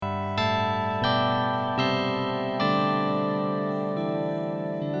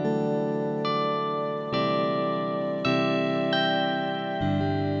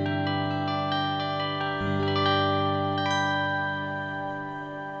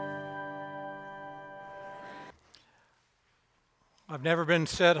I've never been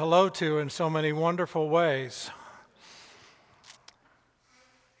said hello to in so many wonderful ways.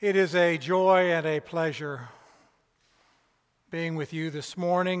 It is a joy and a pleasure being with you this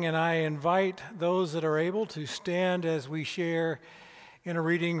morning, and I invite those that are able to stand as we share in a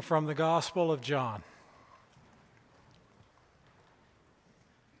reading from the Gospel of John.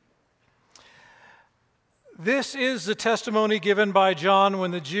 This is the testimony given by John when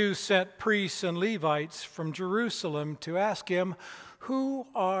the Jews sent priests and Levites from Jerusalem to ask him, "Who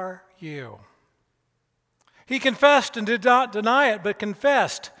are you?" He confessed and did not deny it, but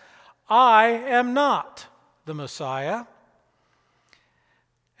confessed, "I am not the Messiah."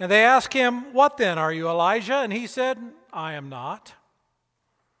 And they asked him, "What then? Are you Elijah?" And he said, "I am not."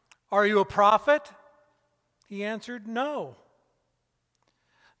 "Are you a prophet?" He answered, "No."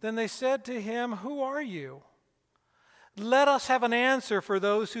 Then they said to him, "Who are you? Let us have an answer for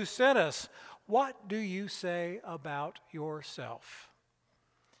those who sent us. What do you say about yourself?"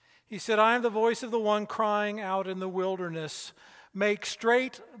 He said, "I am the voice of the one crying out in the wilderness, 'Make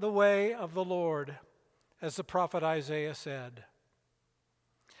straight the way of the Lord,' as the prophet Isaiah said."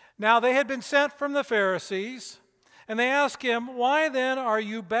 Now they had been sent from the Pharisees, and they asked him, "Why then are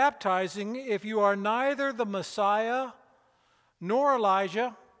you baptizing if you are neither the Messiah, nor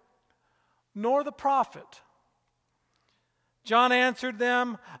Elijah, nor the prophet?" John answered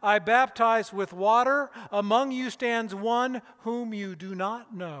them, "I baptize with water. Among you stands one whom you do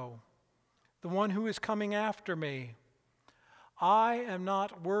not know, the one who is coming after me. I am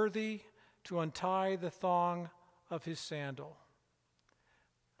not worthy to untie the thong of his sandal."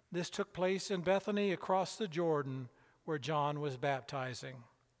 This took place in Bethany across the Jordan where John was baptizing.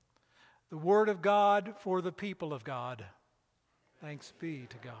 The word of God for the people of God. Thanks be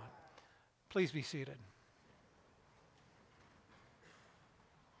to God. Please be seated.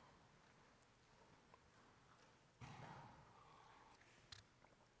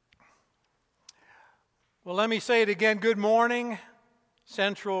 Well, let me say it again. Good morning,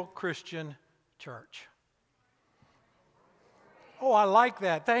 Central Christian Church. Oh, I like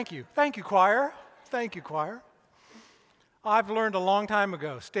that. Thank you. Thank you, choir. Thank you, choir. I've learned a long time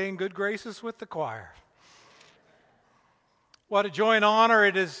ago, stay in good graces with the choir. What a joy and honor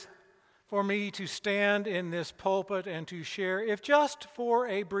it is for me to stand in this pulpit and to share, if just for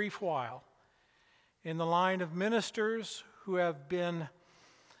a brief while, in the line of ministers who have been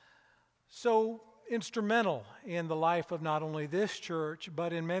so instrumental in the life of not only this church,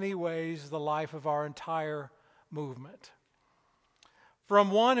 but in many ways the life of our entire movement. From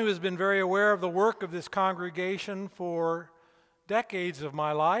one who has been very aware of the work of this congregation for decades of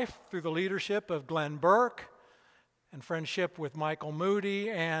my life through the leadership of Glenn Burke and friendship with Michael Moody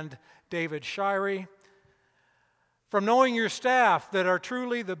and David Shirey. From knowing your staff that are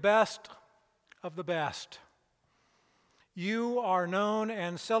truly the best of the best. You are known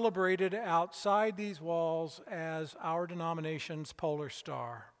and celebrated outside these walls as our denomination's polar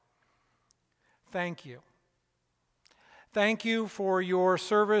star. Thank you. Thank you for your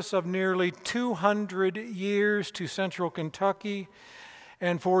service of nearly 200 years to Central Kentucky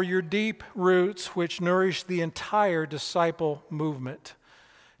and for your deep roots which nourish the entire disciple movement.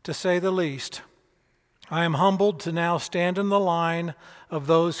 To say the least, I am humbled to now stand in the line of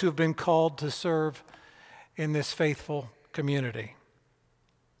those who have been called to serve in this faithful community.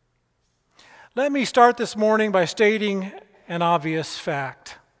 Let me start this morning by stating an obvious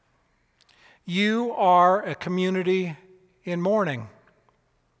fact. You are a community in mourning.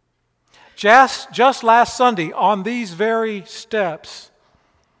 Just last Sunday, on these very steps,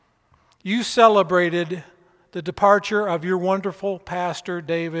 you celebrated the departure of your wonderful pastor,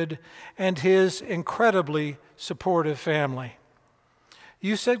 David, and his incredibly supportive family.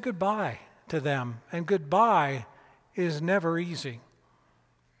 You said goodbye to them, and goodbye is never easy.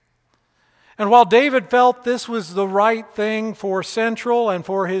 And while David felt this was the right thing for Central and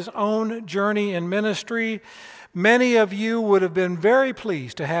for his own journey in ministry, many of you would have been very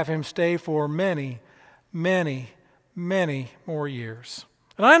pleased to have him stay for many, many, many more years.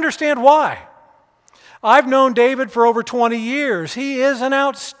 And I understand why. I've known David for over 20 years. He is an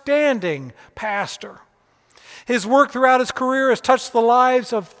outstanding pastor. His work throughout his career has touched the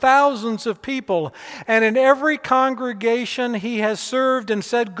lives of thousands of people, and in every congregation he has served and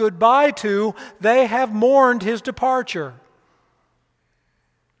said goodbye to, they have mourned his departure.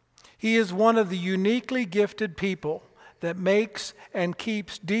 He is one of the uniquely gifted people that makes and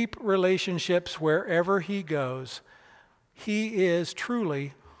keeps deep relationships wherever he goes. He is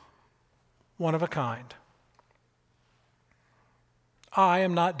truly one of a kind. I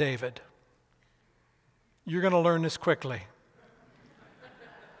am not David. You're going to learn this quickly.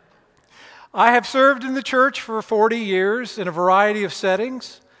 I have served in the church for 40 years in a variety of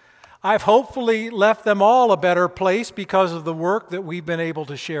settings. I've hopefully left them all a better place because of the work that we've been able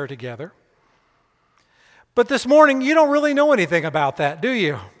to share together. But this morning, you don't really know anything about that, do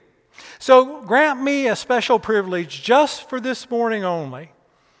you? So grant me a special privilege just for this morning only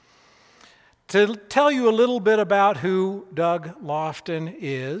to tell you a little bit about who Doug Lofton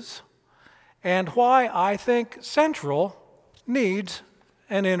is and why I think Central needs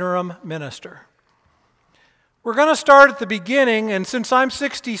an interim minister. We're going to start at the beginning, and since I'm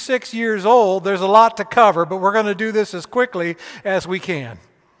 66 years old, there's a lot to cover, but we're going to do this as quickly as we can.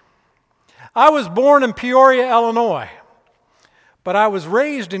 I was born in Peoria, Illinois, but I was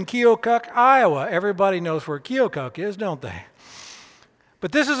raised in Keokuk, Iowa. Everybody knows where Keokuk is, don't they?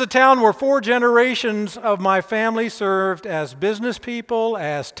 But this is a town where 4 generations of my family served as business people,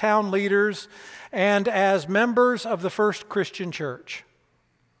 as town leaders, and as members of the First Christian Church.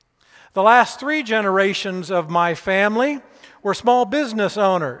 The last 3 generations of my family were small business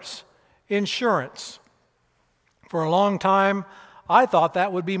owners, insurance. For a long time, I thought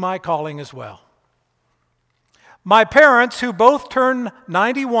that would be my calling as well. My parents, who both turned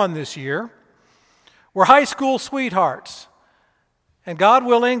 91 this year, were high school sweethearts, and God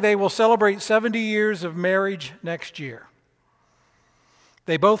willing, they will celebrate 70 years of marriage next year.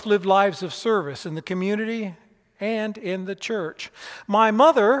 They both lived lives of service in the community and in the church. My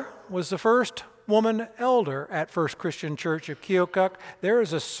mother was the first woman elder at First Christian Church of Keokuk. There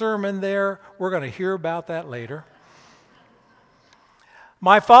is a sermon there. We're going to hear about that later.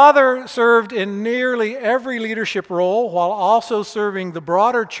 My father served in nearly every leadership role while also serving the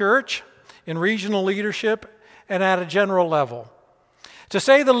broader church in regional leadership and at a general level. To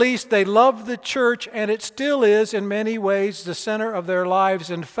say the least, they loved the church, and it still is in many ways the center of their lives.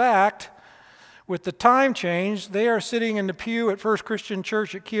 In fact, with the time change, they are sitting in the pew at First Christian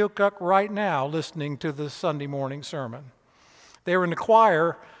Church at Keokuk right now listening to the Sunday morning sermon. They were in the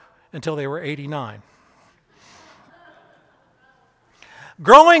choir until they were 89.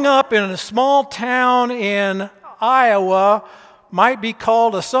 Growing up in a small town in Iowa might be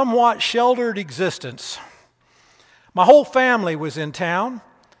called a somewhat sheltered existence. My whole family was in town,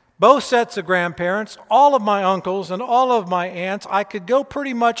 both sets of grandparents, all of my uncles, and all of my aunts. I could go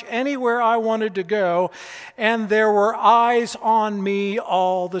pretty much anywhere I wanted to go, and there were eyes on me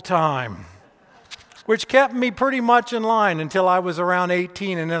all the time, which kept me pretty much in line until I was around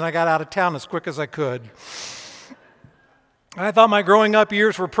 18, and then I got out of town as quick as I could. I thought my growing up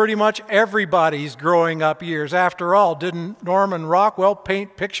years were pretty much everybody's growing up years. After all, didn't Norman Rockwell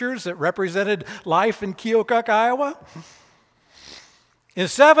paint pictures that represented life in Keokuk, Iowa? In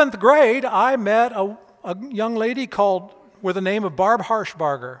 7th grade, I met a young lady with the name of Barb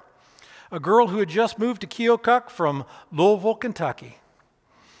Harshbarger, a girl who had just moved to Keokuk from Louisville, Kentucky.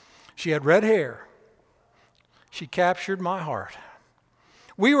 She had red hair. She captured my heart.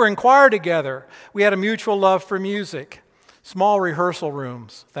 We were in choir together. We had a mutual love for music. Small rehearsal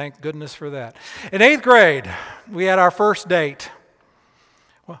rooms. Thank goodness for that. In 8th grade, we had our first date.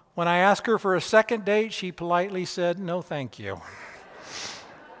 When I asked her for a second date, she politely said, "No, thank you."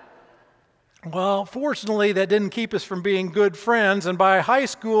 Well, fortunately, that didn't keep us from being good friends, and by high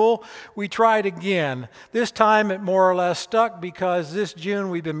school, we tried again. This time, it more or less stuck because this June,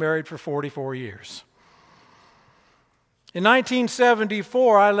 we've been married for 44 years. In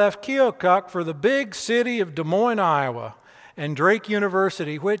 1974, I left Keokuk for the big city of Des Moines, Iowa, and Drake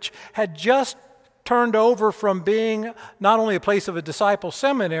University, which had just turned over from being not only a place of a disciple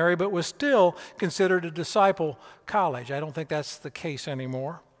seminary, but was still considered a disciple college. I don't think that's the case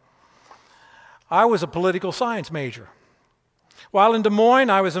anymore. I was a political science major. While in Des Moines,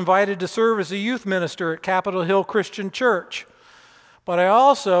 I was invited to serve as a youth minister at Capitol Hill Christian Church, but I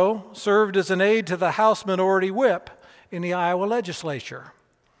also served as an aide to the House Minority Whip in the Iowa legislature.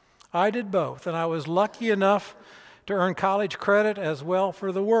 I did both, and I was lucky enough to earn college credit as well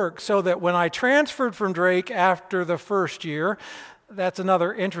for the work, so that when I transferred from Drake after the first year, that's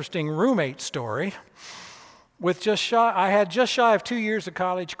another interesting roommate story, I had just shy of 2 years of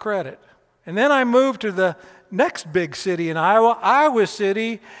college credit. And then I moved to the next big city in Iowa, Iowa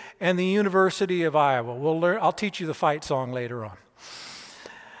City, and the University of Iowa. I'll teach you the fight song later on.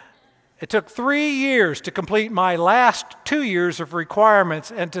 It took 3 years to complete my last 2 years of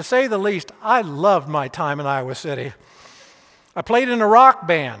requirements, and to say the least, I loved my time in Iowa City. I played in a rock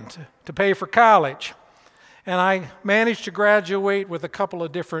band to pay for college, and I managed to graduate with a couple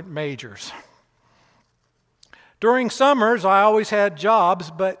of different majors. During summers, I always had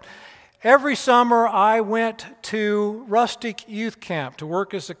jobs, but every summer I went to Rustic Youth Camp to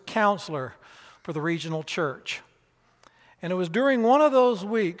work as a counselor for the regional church. And it was during one of those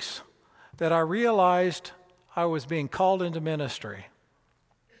weeks that I realized I was being called into ministry.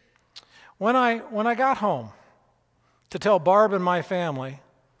 When I got home to tell Barb and my family,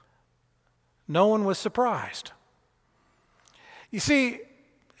 no one was surprised. You see,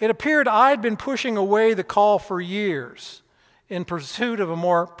 it appeared I'd been pushing away the call for years in pursuit of a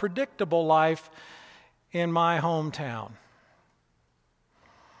more predictable life in my hometown.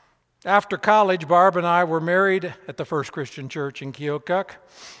 After college, Barb and I were married at the First Christian Church in Keokuk,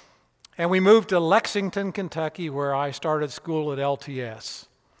 and we moved to Lexington, Kentucky, where I started school at LTS.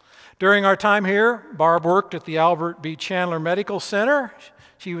 During our time here, Barb worked at the Albert B. Chandler Medical Center.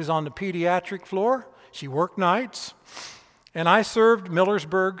 She was on the pediatric floor. She worked nights. And I served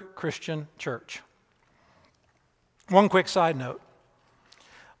Millersburg Christian Church. One quick side note.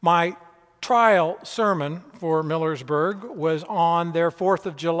 My trial sermon for Millersburg was on their 4th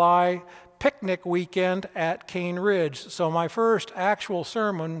of July picnic weekend at Cane Ridge. So my first actual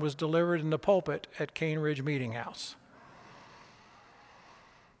sermon was delivered in the pulpit at Cane Ridge Meeting House.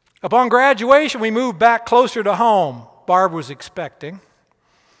 Upon graduation, we moved back closer to home. Barb was expecting.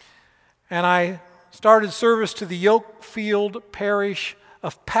 And I started service to the Yokefield Parish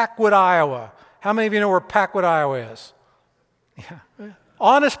of Packwood, Iowa. How many of you know where Packwood, Iowa is? Yeah.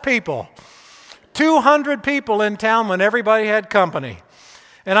 Honest people. 200 people in town when everybody had company.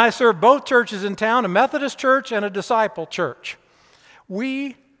 And I served both churches in town, a Methodist church and a disciple church.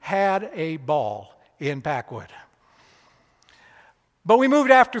 We had a ball in Packwood. But we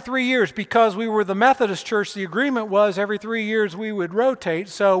moved after 3 years because we were the Methodist church. The agreement was every 3 years we would rotate,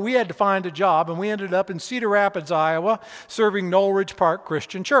 so we had to find a job, and we ended up in Cedar Rapids, Iowa, serving Knoll Ridge Park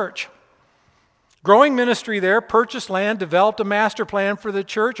Christian Church. Growing ministry there, purchased land, developed a master plan for the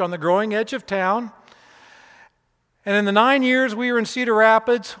church on the growing edge of town. And in the 9 years we were in Cedar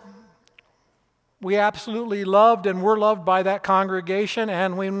Rapids, we absolutely loved and were loved by that congregation,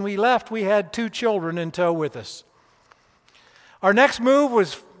 and when we left, we had 2 children in tow with us. Our next move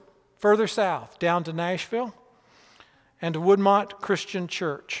was further south, down to Nashville and to Woodmont Christian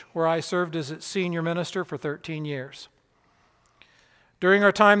Church, where I served as its senior minister for 13 years. During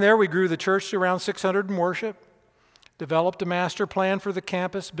our time there, we grew the church to around 600 in worship, developed a master plan for the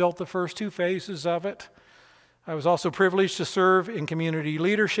campus, built the first 2 phases of it. I was also privileged to serve in community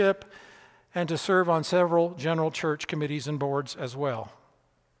leadership and to serve on several general church committees and boards as well.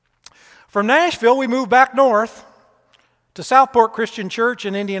 From Nashville, we moved back north to Southport Christian Church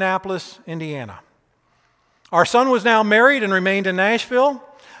in Indianapolis, Indiana. Our son was now married and remained in Nashville,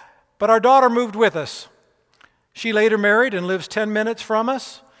 but our daughter moved with us. She later married and lives 10 minutes from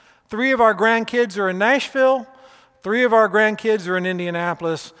us. 3 of our grandkids are in Nashville. 3 of our grandkids are in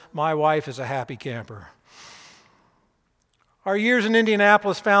Indianapolis. My wife is a happy camper. Our years in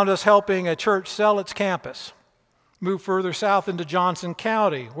Indianapolis found us helping a church sell its campus, move further south into Johnson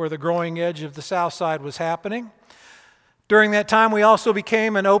County, where the growing edge of the South Side was happening. During that time, we also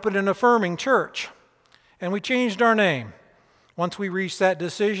became an open and affirming church, and we changed our name once we reached that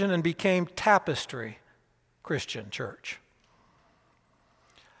decision and became Tapestry Christian Church.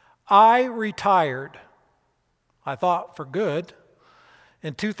 I retired, I thought for good,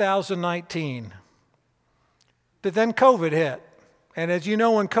 in 2019. But then COVID hit, and as you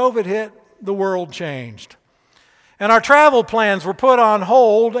know, when COVID hit, the world changed. And our travel plans were put on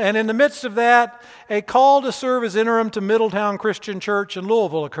hold, and in the midst of that, a call to serve as interim to Middletown Christian Church in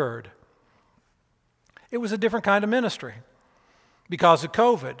Louisville occurred. It was a different kind of ministry because of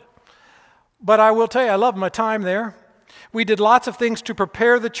COVID. But I will tell you, I loved my time there. We did lots of things to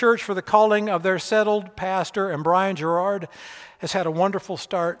prepare the church for the calling of their settled pastor, and Brian Gerard has had a wonderful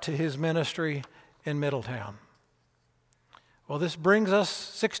start to his ministry in Middletown. Well, this brings us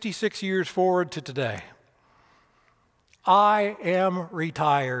 66 years forward to today. I am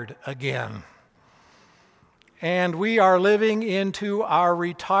retired again. And we are living into our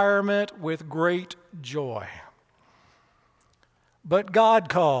retirement with great joy. But God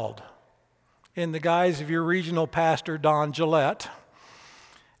called in the guise of your regional pastor, Don Gillette,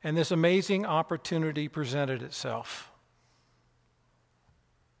 and this amazing opportunity presented itself.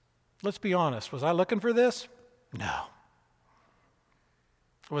 Let's be honest, was I looking for this? No.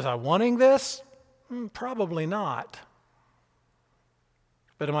 Was I wanting this? Probably not.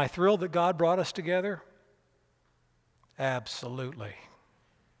 But am I thrilled that God brought us together? Absolutely.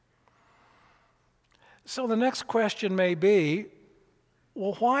 So the next question may be,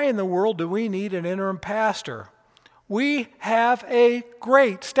 well, why in the world do we need an interim pastor? We have a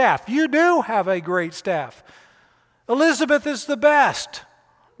great staff. You do have a great staff. Elizabeth is the best.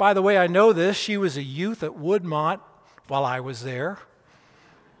 By the way, I know this. She was a youth at Woodmont while I was there.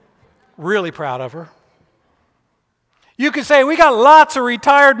 Really proud of her. You could say, we got lots of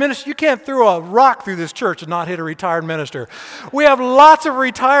retired ministers. You can't throw a rock through this church and not hit a retired minister. We have lots of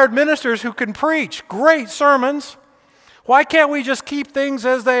retired ministers who can preach great sermons. Why can't we just keep things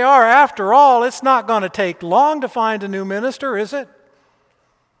as they are? After all, it's not going to take long to find a new minister, is it?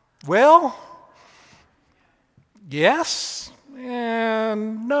 Well, yes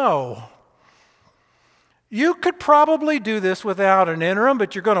and no. You could probably do this without an interim,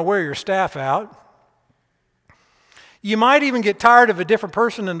 but you're going to wear your staff out. You might even get tired of a different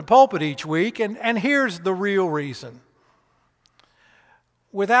person in the pulpit each week, and here's the real reason.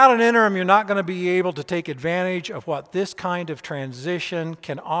 Without an interim, you're not going to be able to take advantage of what this kind of transition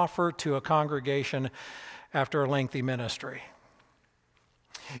can offer to a congregation after a lengthy ministry.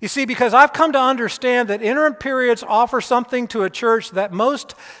 You see, because I've come to understand that interim periods offer something to a church that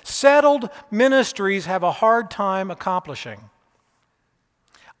most settled ministries have a hard time accomplishing.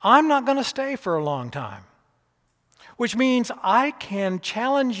 I'm not going to stay for a long time, which means I can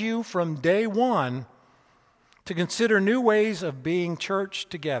challenge you from day one to consider new ways of being church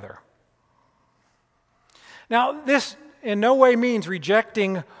together. Now, this in no way means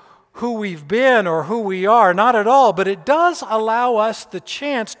rejecting who we've been or who we are, not at all, but it does allow us the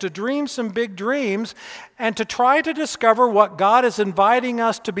chance to dream some big dreams and to try to discover what God is inviting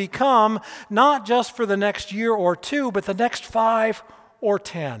us to become, not just for the next year or two, but the next 5 or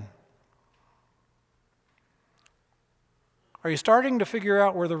 10. Are you starting to figure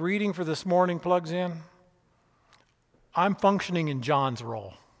out where the reading for this morning plugs in? I'm functioning in John's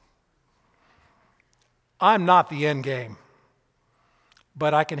role. I'm not the end game,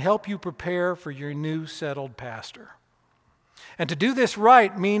 but I can help you prepare for your new settled pastor. And to do this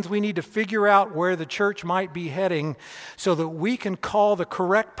right means we need to figure out where the church might be heading so that we can call the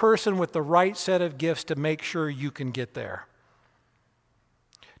correct person with the right set of gifts to make sure you can get there.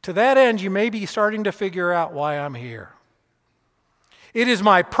 To that end, you may be starting to figure out why I'm here. It is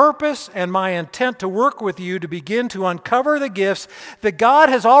my purpose and my intent to work with you to begin to uncover the gifts that God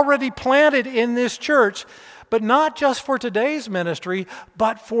has already planted in this church, but not just for today's ministry,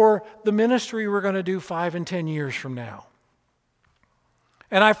 but for the ministry we're going to do 5 and 10 years from now.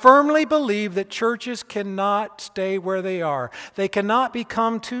 And I firmly believe that churches cannot stay where they are. They cannot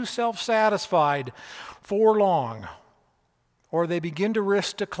become too self-satisfied for long, or they begin to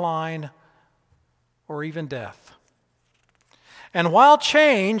risk decline or even death. And while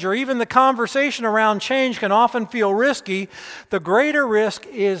change, or even the conversation around change, can often feel risky, the greater risk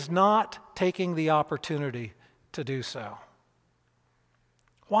is not taking the opportunity to do so.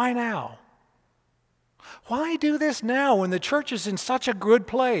 Why now? Why do this now when the church is in such a good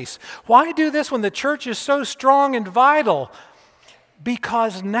place? Why do this when the church is so strong and vital?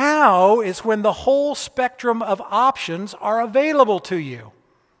 Because now is when the whole spectrum of options are available to you.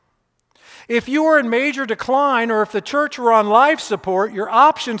 If you were in major decline, or if the church were on life support, your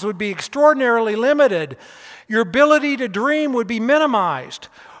options would be extraordinarily limited. Your ability to dream would be minimized.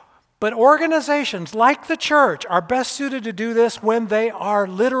 But organizations like the church are best suited to do this when they are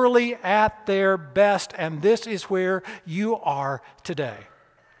literally at their best, and this is where you are today.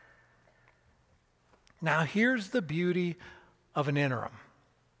 Now, here's the beauty of an interim.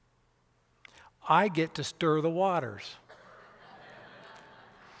 I get to stir the waters.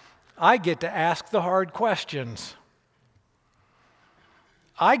 I get to ask the hard questions.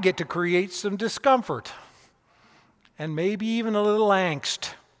 I get to create some discomfort and maybe even a little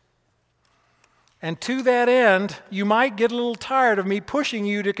angst. And to that end, you might get a little tired of me pushing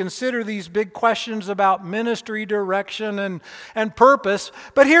you to consider these big questions about ministry direction and purpose.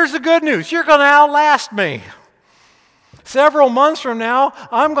 But here's the good news. You're going to outlast me. Several months from now,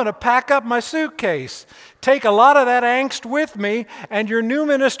 I'm going to pack up my suitcase, take a lot of that angst with me, and your new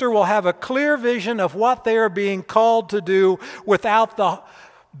minister will have a clear vision of what they are being called to do without the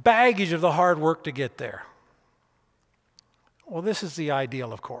baggage of the hard work to get there. Well, this is the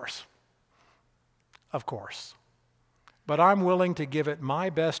ideal, of course. Of course. But I'm willing to give it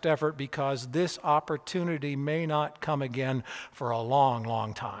my best effort because this opportunity may not come again for a long,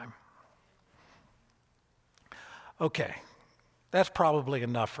 long time. Okay, that's probably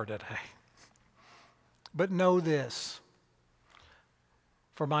enough for today. But know this.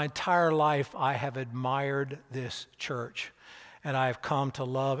 For my entire life, I have admired this church, and I have come to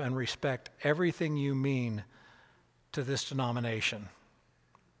love and respect everything you mean to this denomination.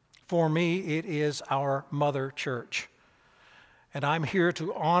 For me, it is our mother church, and I'm here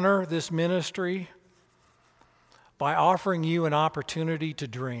to honor this ministry by offering you an opportunity to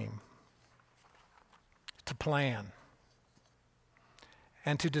dream, to plan,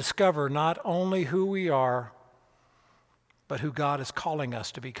 and to discover not only who we are, but who God is calling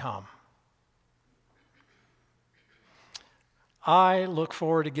us to become. I look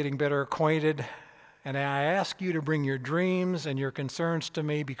forward to getting better acquainted, and I ask you to bring your dreams and your concerns to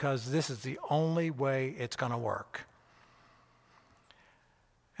me because this is the only way it's going to work.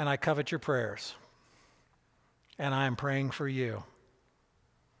 And I covet your prayers, and I am praying for you.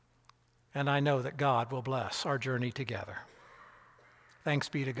 And I know that God will bless our journey together. Thanks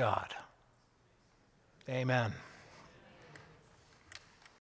be to God. Amen.